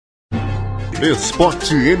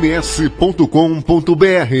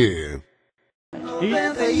esportems.com.br.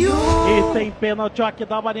 E tem pênalti, o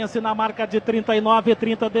Aquidauanense na marca de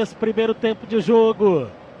 39-30 desse primeiro tempo de jogo.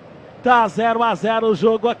 Tá 0-0 o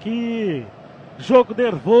jogo aqui. Jogo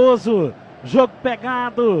nervoso, jogo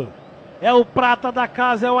pegado. É o prata da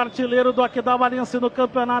casa, é o artilheiro do Aquidauanense no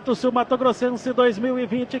Campeonato Sul-Mato-Grossense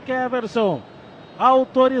 2020, Keverson.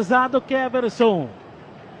 Autorizado Keverson.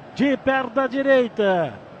 De perna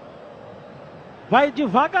direita. Vai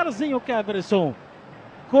devagarzinho, Keverson.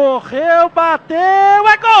 Correu, bateu,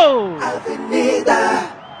 é gol! Avenida!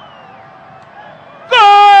 Gol!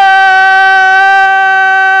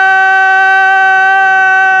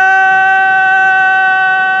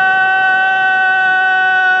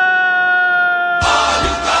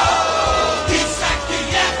 Olha o gol! Isso aqui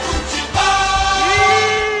é futebol!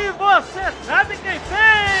 E você sabe quem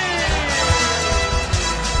fez?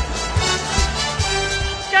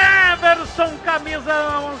 Keverson, camisa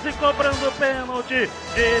 11, cobrando pênalti.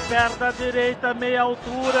 De perna direita, meia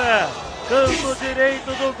altura. Canto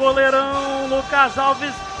direito do goleirão Lucas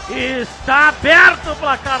Alves. Está aberto o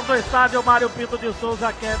placar do estádio Mário Pinto de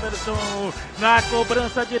Souza. Keverson na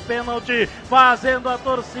cobrança de pênalti, fazendo a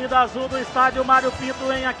torcida azul do estádio Mário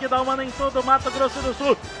Pinto em Aquidauanense, em todo o Mato Grosso do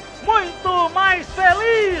Sul muito mais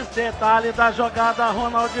feliz. Detalhe da jogada,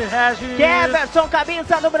 Ronald Régis. Keverson,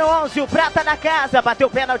 camisa número 11, o prata da casa, bateu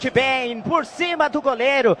pênalti bem por cima do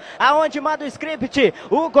goleiro, aonde manda o script.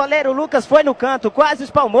 O goleiro Lucas foi no canto, quase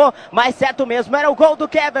espalmou, mas certo mesmo, era o gol do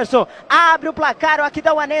Keverson. Abre o placar o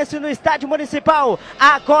Aquidauanense no estádio municipal.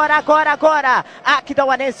 Agora,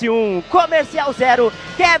 Aquidauanense 1, Comercial 0,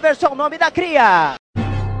 Keverson, nome da cria.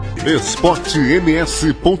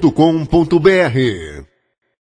 esportems.com.br